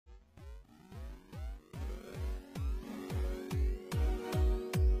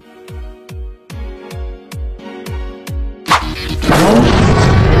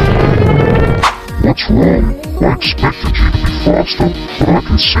Strom. I expected you to be faster, but I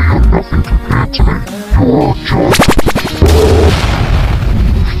can see you're nothing compared to me. You're a joke.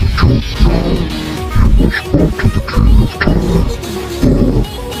 You must bow to the King of Time, or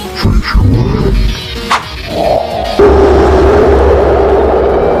face your end.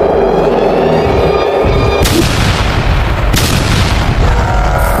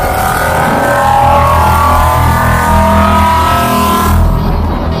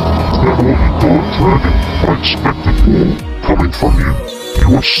 Dragon, I expected more coming from you. You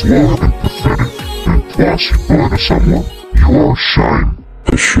are slow and pathetic, and plus you murder someone. You are a shame.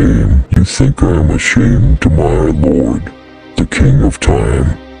 A shame? You think I am ashamed to my lord, the King of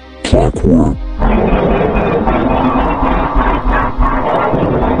Time, Clockwork?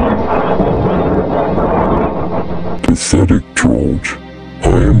 Pathetic Trollge. I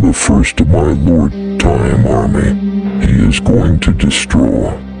am the first of my Lord Time army. He is going to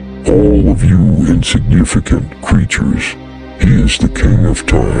destroy all of you insignificant creatures. He is the King of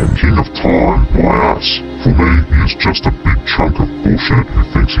Time. King of Time, my ass. For me, he is just a big chunk of bullshit who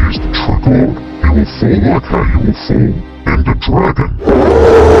thinks he is the true god. He will fall like how you will fall. And a dragon.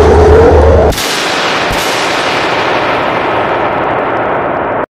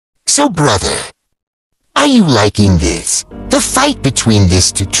 So brother, are you liking this? The fight between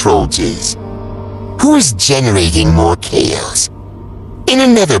these two Trollges? Who is generating more chaos? In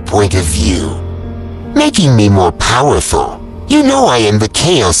another point of view, making me more powerful. You know I am the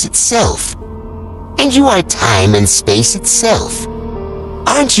chaos itself. And you are time and space itself.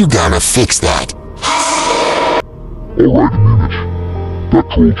 Aren't you gonna fix that? Alright, Mimish. That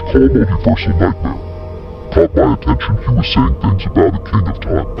Trollge called multiversal nightmare. Caught my attention, he was saying things about the King of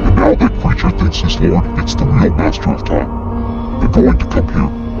Time. And now that creature thinks his lord is the real master of time. They're going to come here.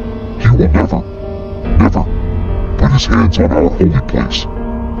 He will never put his hands on our holy place.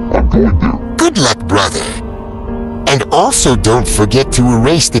 I'm going there. Good luck, brother. And also don't forget to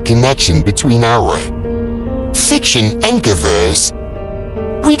erase the connection between our fiction and Gaverse.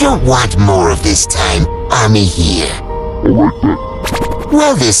 We don't want more of this time army here. Alright then.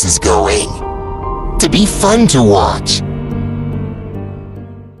 Well, this is going to be fun to watch.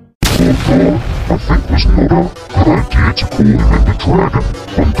 I think it was not a good idea to call him in the dragon.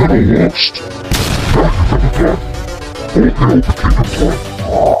 I'm gonna lost. Now you're gonna die. All hail the King of Time.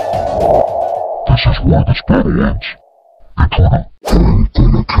 This is why this battle ends. Eternal. I'm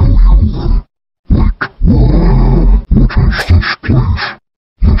gonna kill you. Wait, what is this place?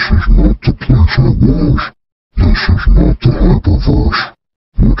 This is not the place I was. This is not the hyperverse.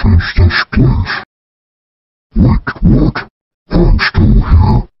 What is this place? Wait, what? I'm still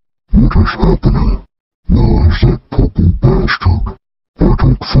here. What is happening? Where is that purple bastard? I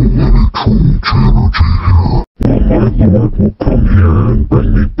don't feel any Trollge energy here. Well, my lord will come here and bring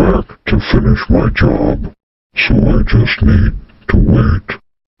me back to finish my job. So I just need to wait.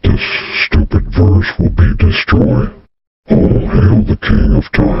 This stupid verse will be destroyed. All hail the King of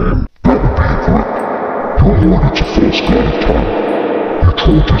Time. That would be correct. Your lord is a false god of time. You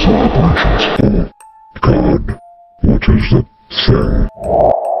told his vibrations. Oh, God. What is the thing?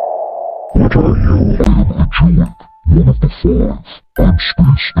 What are you? I am a Jewel, one of the five. I'm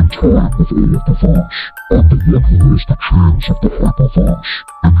space and time of all of the verse. I'm the one who has the chains of the hyperverse.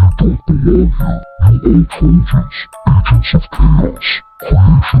 And you don't belong here. You all Trollges, agents of chaos,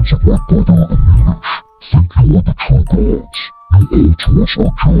 creations of my brother and Mimish. Think you are the true gods. You all to us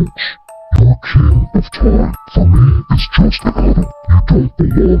are jokes. Your King of Time, for me, is just an atom. You don't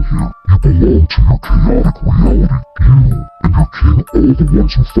belong here. You belong to your chaotic reality. You and your king, all the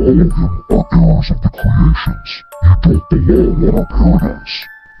ones who follow him, are heirs of the creations. You don't belong on our paradise.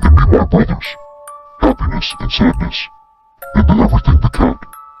 And be my brothers. Happiness and sadness. And do everything we can.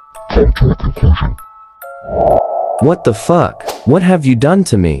 Come to a conclusion. What the fuck? What have you done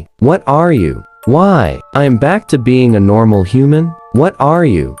to me? What are you? Why? I am back to being a normal human? What are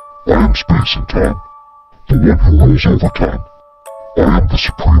you? I am space and time. The one who rules over time. I am the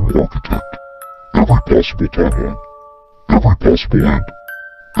supreme architect. Every possible timeline. Every possible end.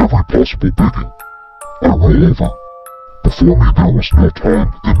 Every possible beginning. I rule over. Before me there was no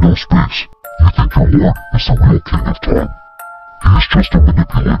time and no space. You think your lord is the real King of Time. He is just a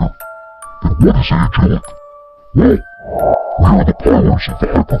manipulator. And what is a joke? Well, we are the powers of the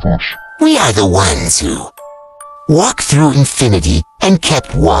hyperverse. We are the ones who walked through infinity and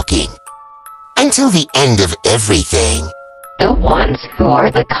kept walking until the end of everything. The ones who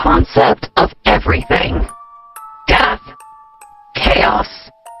are the concept of everything. Death, chaos,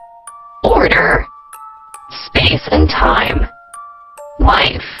 order, space and time,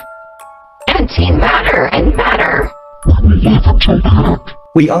 life, antimatter and matter. We will live until the end.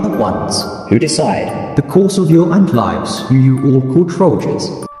 We are the ones who decide the course of your and lives, who you all call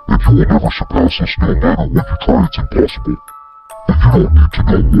Trollges. And you will never surpass us no matter what you try, it's impossible. And you don't need to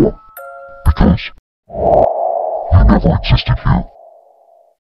know why. Because you never existed here.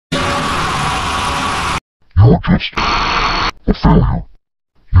 You're just a failure.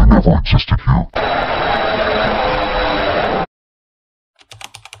 You never existed here.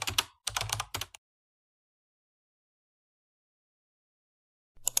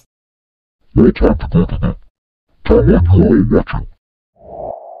 No time to go to bed. Time when you are watching.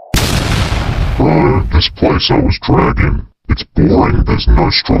 This place I was dragging. It's boring, there's no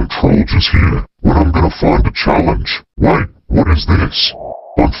strong Trollges here. When I'm gonna find a challenge. Wait, what is this?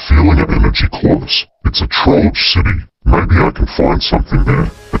 I'm feeling an energy close. It's a Trollge city. Maybe I can find something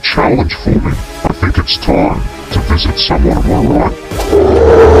there. A challenge for me. I think it's time to visit someone of my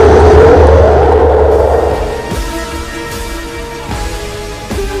right.